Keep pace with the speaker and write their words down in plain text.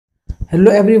Hello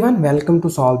everyone, welcome to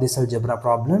solve this algebra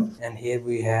problem, and here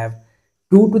we have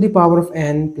 2 to the power of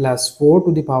n plus 4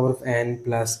 to the power of n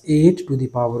plus 8 to the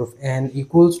power of n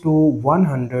equals to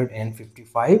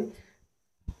 155,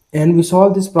 and we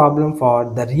solve this problem for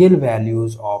the real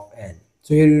values of n.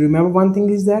 So here you remember one thing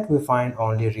is that we find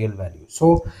only real values.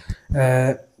 So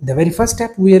the very first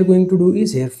step we are going to do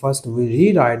is here first we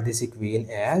rewrite this equation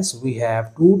as we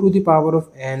have 2 to the power of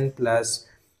n plus,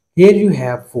 here you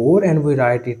have 4 and we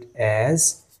write it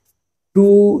as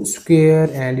 2 square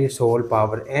and its whole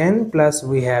power n, plus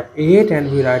we have 8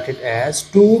 and we write it as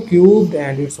 2 cubed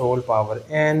and its whole power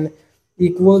n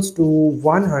equals to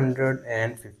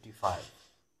 155.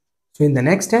 So in the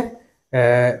next step,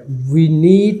 we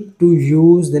need to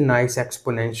use the nice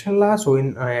exponential law. So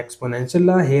in exponential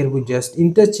law, here we just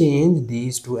interchange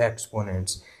these two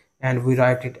exponents and we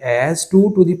write it as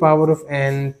 2 to the power of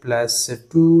n plus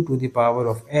 2 to the power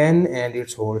of n and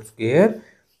its whole square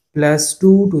plus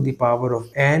 2 to the power of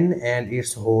n and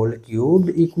its whole cubed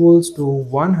equals to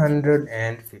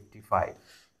 155.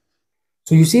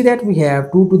 So you see that we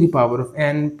have 2 to the power of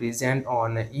n present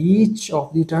on each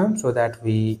of the terms, so that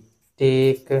we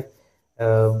take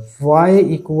y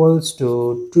equals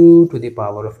to 2 to the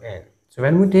power of n. So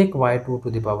when we take y 2 to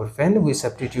the power of n, we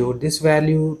substitute this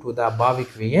value to the above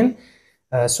equation,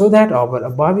 so that our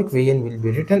above equation will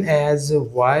be written as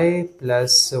y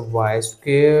plus y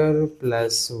square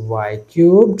plus y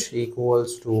cubed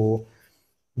equals to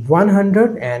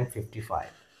 155.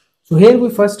 So here we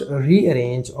first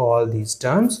rearrange all these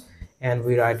terms and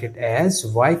we write it as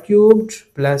y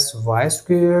cubed plus y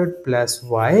squared plus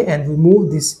y, and we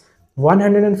move this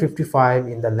 155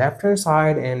 in the left hand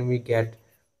side and we get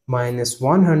minus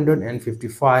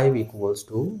 155 equals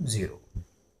to 0.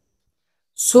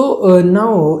 So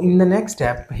now in the next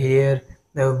step here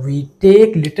we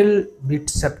take little bit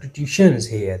substitutions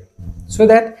here, so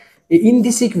that in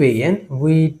this equation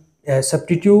we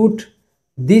substitute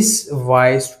this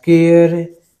y square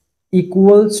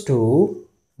equals to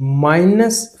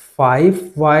minus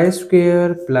 5y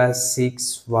square plus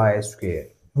 6y square.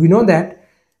 We know that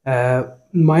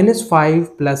minus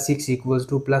 5 plus 6 equals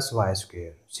to plus y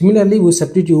square. Similarly, we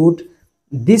substitute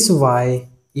this y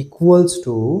equals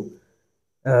to,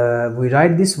 we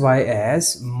write this y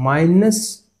as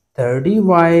minus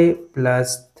 30y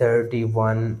plus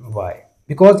 31y,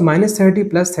 because minus 30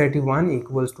 plus 31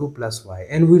 equals to plus y,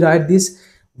 and we write this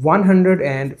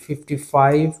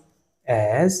 155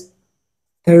 as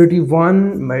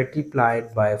 31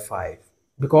 multiplied by 5,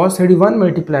 because 31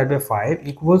 multiplied by 5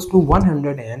 equals to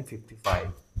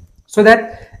 155. So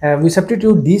that we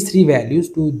substitute these three values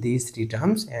to these three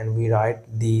terms and we write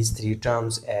these three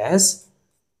terms as,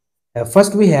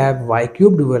 first we have y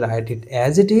cubed, we write it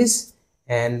as it is,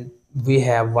 and we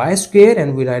have y square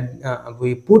and we write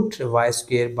we put y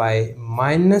square by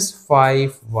minus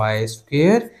 5y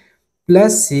square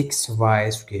plus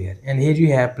 6y square, and here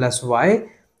you have plus y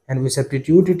and we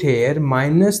substitute it here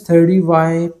minus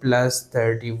 30y plus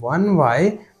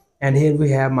 31y, and here we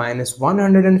have minus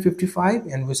 155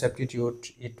 and we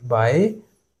substitute it by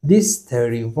this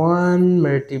 31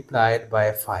 multiplied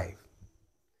by 5.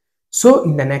 So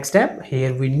in the next step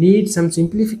here we need some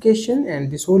simplification and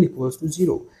this whole equals to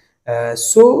 0.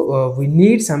 We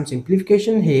need some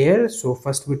simplification here. So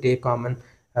first we take common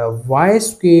y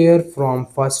square from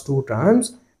first two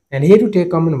terms, and here we take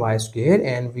common y square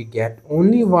and we get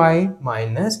only y,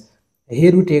 minus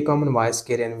here we take common y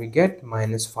square and we get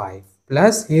minus 5,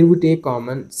 plus here we take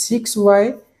common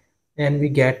 6y and we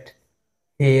get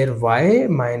here y,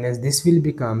 minus this will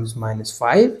becomes minus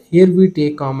 5, here we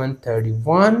take common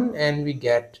 31 and we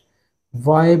get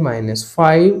y minus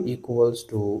 5 equals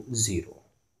to 0.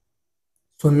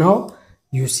 So now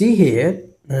you see here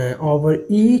over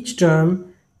each term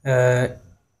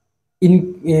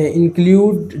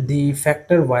include the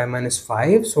factor y minus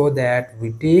 5, so that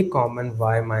we take common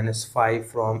y minus 5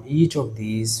 from each of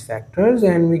these factors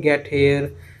and we get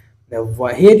here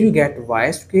here you get y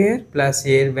square, plus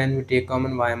here when we take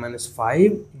common y minus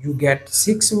 5 you get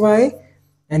 6y,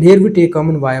 and here we take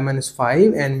common y minus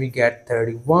 5 and we get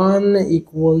 31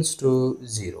 equals to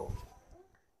 0.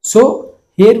 So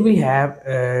here we have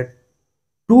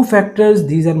two factors,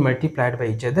 these are multiplied by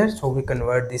each other, so we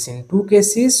convert this in two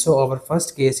cases. So our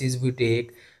first case is we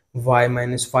take y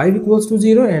minus 5 equals to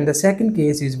 0, and the second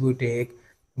case is we take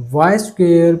y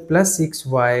square plus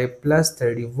 6y plus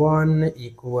 31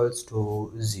 equals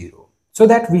to 0. So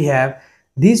that we have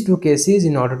these two cases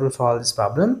in order to solve this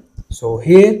problem. So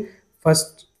here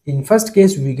in first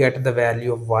case we get the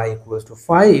value of y equals to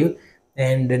 5,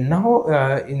 and now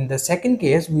in the second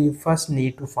case we first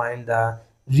need to find the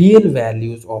real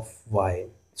values of y.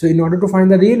 So in order to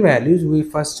find the real values, we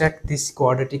first check this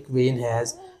quadratic equation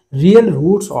has real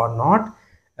roots or not.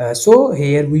 So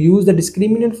here we use the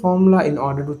discriminant formula in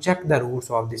order to check the roots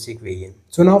of this equation.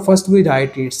 So now first we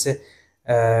write its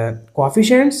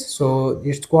coefficients. So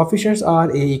its coefficients are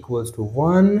a equals to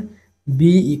 1,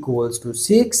 b equals to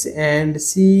 6, and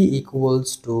c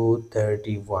equals to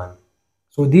 31.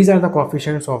 So these are the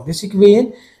coefficients of this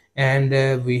equation,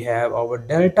 and we have our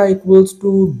delta equals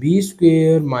to b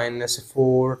square minus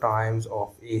 4 times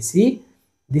of AC.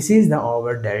 This is the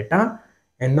our delta,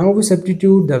 and now we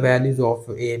substitute the values of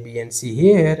a, b, and c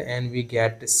here, and we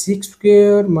get 6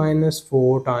 square minus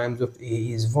 4 times of a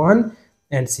is 1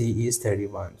 and c is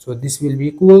 31. So this will be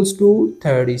equals to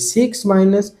 36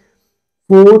 minus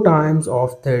 4 times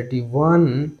of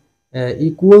 31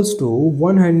 equals to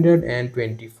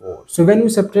 124. So when we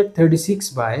subtract 36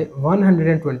 by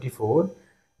 124,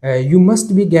 you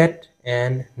must be get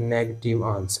an negative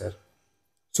answer.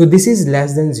 So this is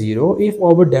less than 0. If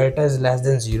our delta is less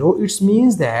than 0, it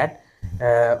means that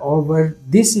our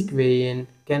this equation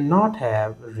cannot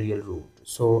have real root.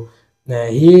 So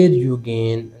here you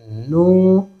gain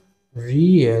no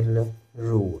real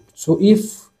root. So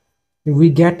if we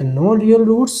get no real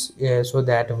roots, so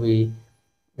that we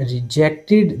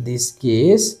rejected this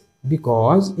case,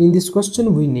 because in this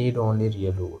question we need only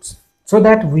real roots, so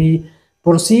that we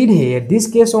proceed here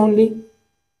this case only.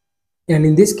 And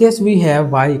in this case we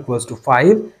have y equals to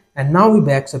 5, and now we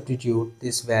back substitute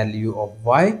this value of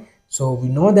y. So we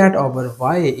know that our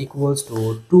y equals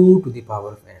to 2 to the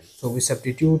power of n. So we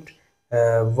substitute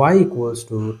y equals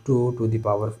to 2 to the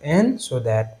power of n, so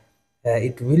that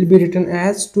it will be written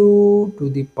as 2 to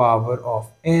the power of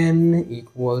n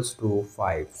equals to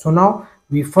 5. So now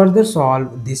we further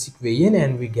solve this equation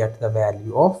and we get the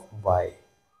value of y.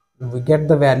 We get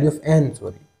the value of n,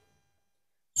 sorry.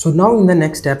 So now in the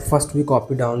next step, first we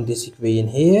copy down this equation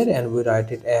here and we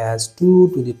write it as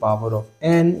 2 to the power of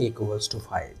n equals to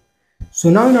 5. So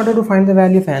now in order to find the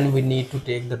value of n, we need to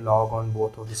take the log on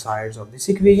both of the sides of this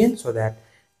equation, so that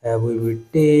we will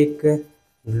take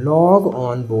log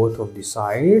on both of the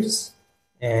sides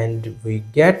and we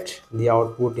get the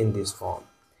output in this form.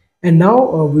 And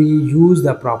now we use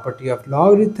the property of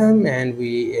logarithm and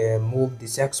we move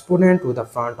this exponent to the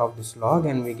front of this log,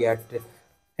 and we get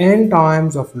n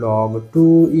times of log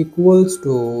 2 equals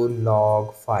to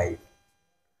log 5.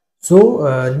 So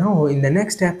now in the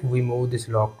next step we move this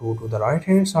log 2 to the right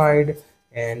hand side,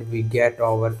 and we get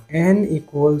our n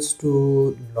equals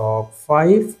to log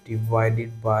 5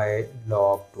 divided by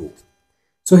log 2.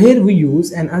 So here we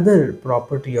use another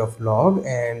property of log,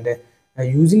 and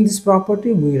using this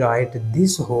property we write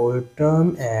this whole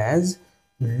term as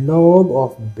log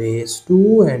of base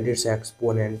 2 and its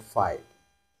exponent 5.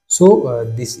 So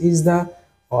this is the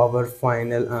our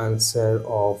final answer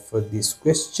of this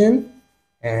question.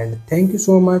 And thank you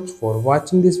so much for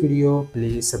watching this video.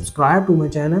 Please subscribe to my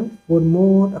channel for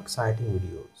more exciting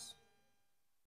videos.